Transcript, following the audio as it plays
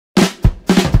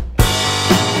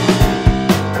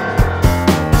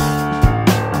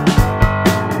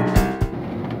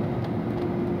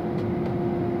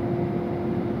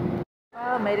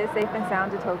made it safe and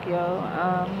sound to Tokyo.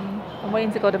 I'm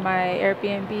waiting to go to my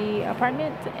Airbnb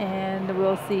apartment and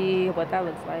we'll see what that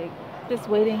looks like. Just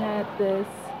waiting at the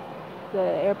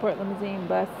airport limousine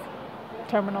bus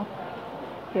terminal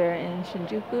here in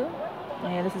Shinjuku.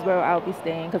 And this is where I'll be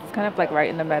staying because it's kind of like right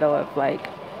in the middle of like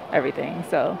everything.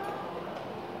 So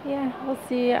yeah, we'll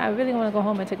see. I really want to go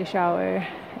home and take a shower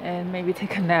and maybe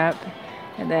take a nap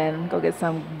and then go get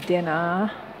some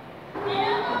dinner.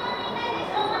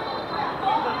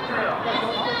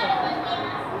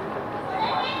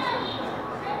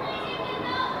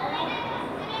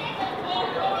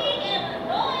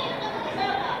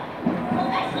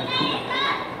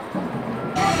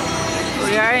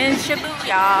 We are in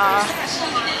Shibuya.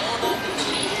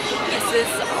 This is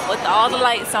with all the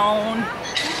lights on.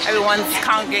 Everyone's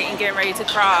congregating, getting ready to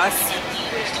cross.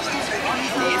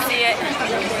 Do you see it?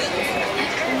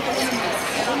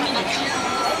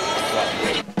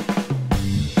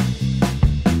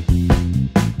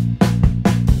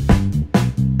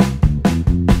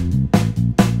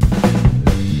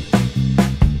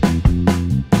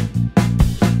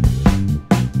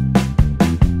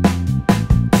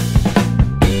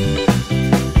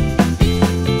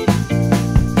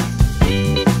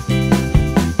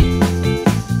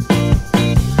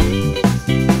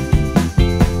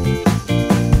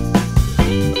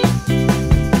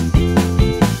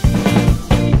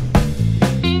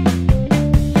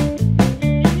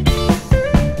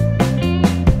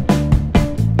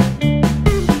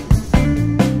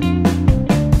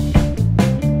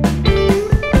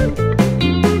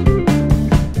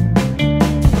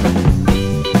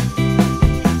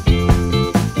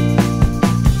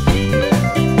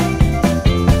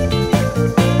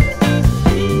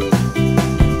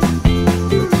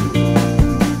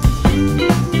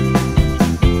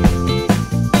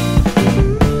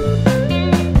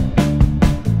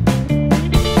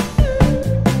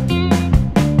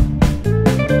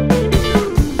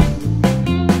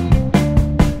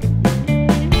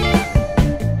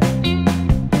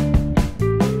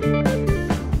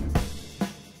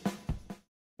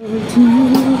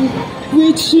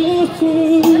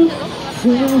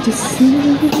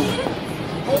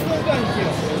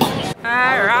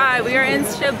 Alright, we are in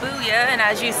Shibuya, and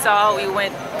as you saw, we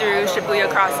went through Shibuya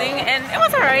crossing, and it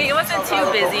was alright. It wasn't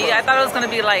too busy. I thought it was gonna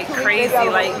be like crazy,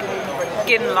 like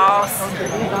getting lost,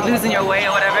 losing your way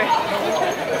or whatever.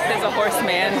 There's a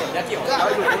horseman. Did you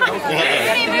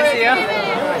see him?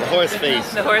 The horse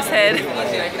face. The horse head.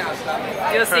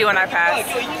 You'll see when I pass.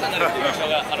 Okay.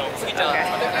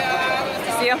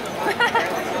 See him?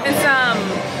 It's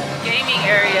gaming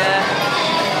area.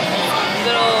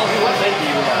 Little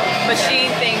machine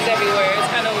things everywhere. It's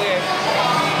kind of weird.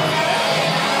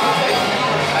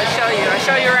 I'll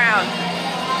show you around.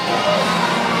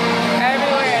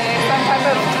 Everywhere there's some type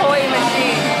of toy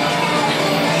machine.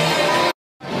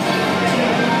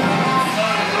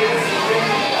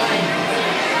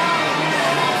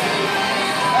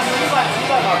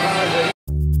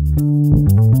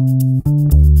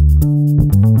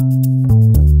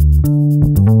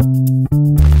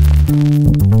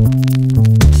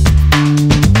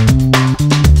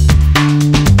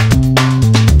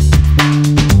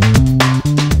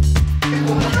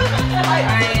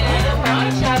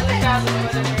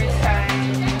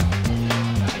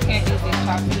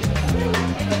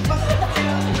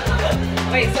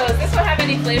 Wait, so does this one have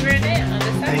any flavor in it on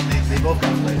this side? They both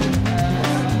have flavor.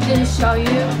 Then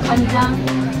shoyu, kanjang,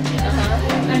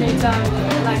 and it's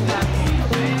like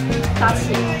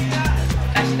dashi.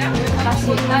 Dashi now?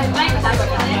 Dashi, like dashi.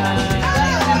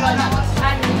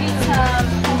 And it's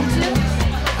ponzu.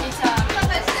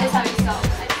 It's sesame sauce.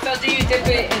 So do you dip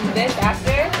it in this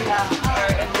after? Yeah. Or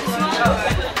in this one? Oh,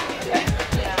 okay.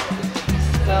 Yeah.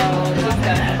 So just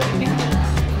that.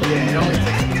 Yeah, it only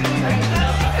takes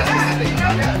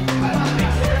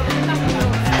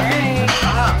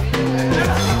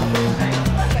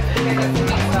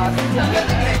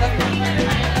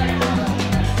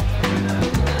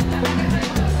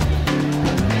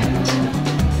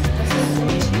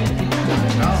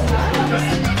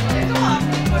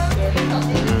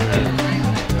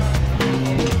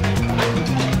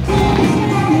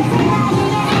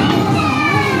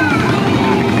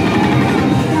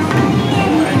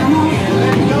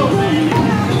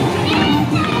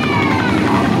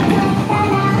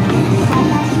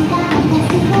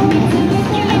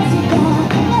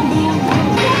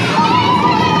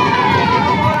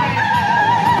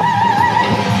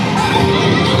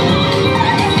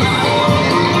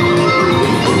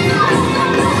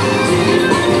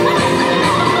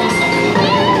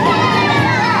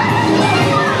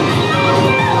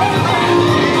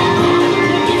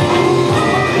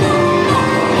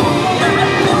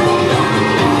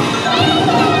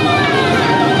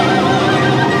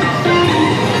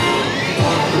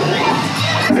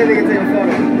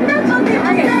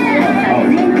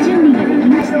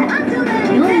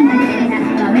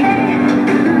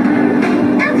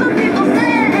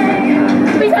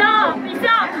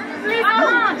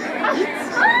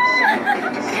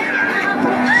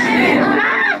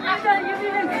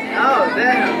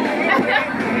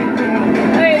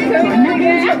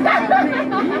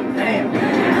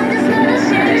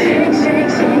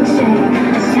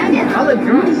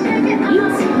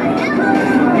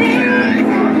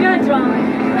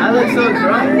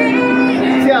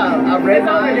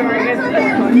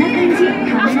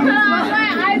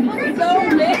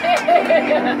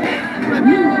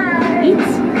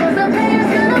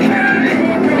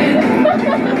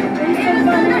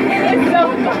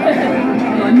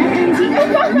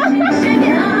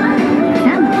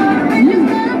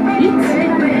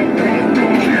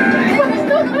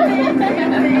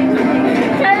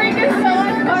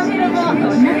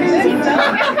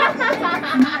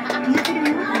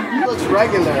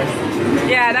regular.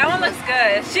 Yeah, that one looks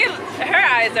good. Her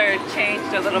eyes are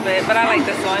changed a little bit, but I like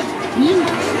this one.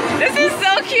 This is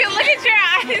so cute. Look at your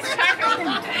eyes.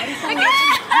 Look at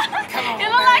you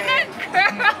look like a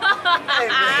girl.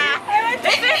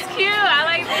 This is cute. I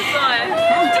like this one.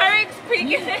 Turk's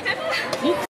peeking.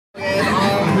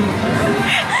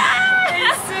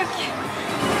 It's so cute.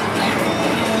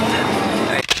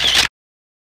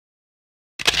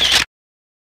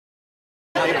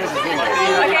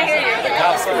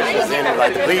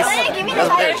 Like the police,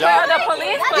 that's their job. The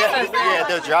police put us in. Yeah,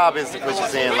 their job is to push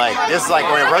us in. Like this is like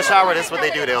when rush hour, this is what they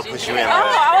do. They'll push you in. Oh,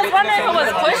 I was wondering who was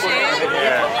pushing.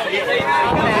 Yeah. This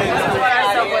is what our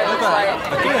subway looks like.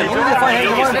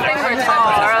 Good thing we're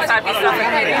tall, or else I'd be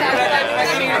suffocating.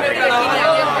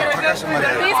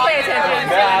 Please pay attention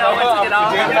so you know when to get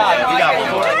off.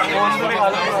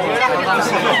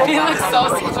 He looks so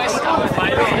squished up.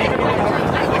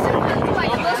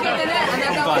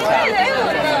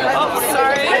 Oh,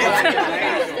 sorry.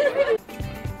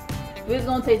 We're just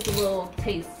gonna taste a little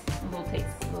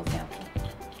sample.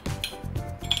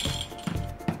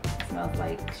 Smells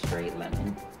like straight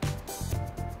lemon.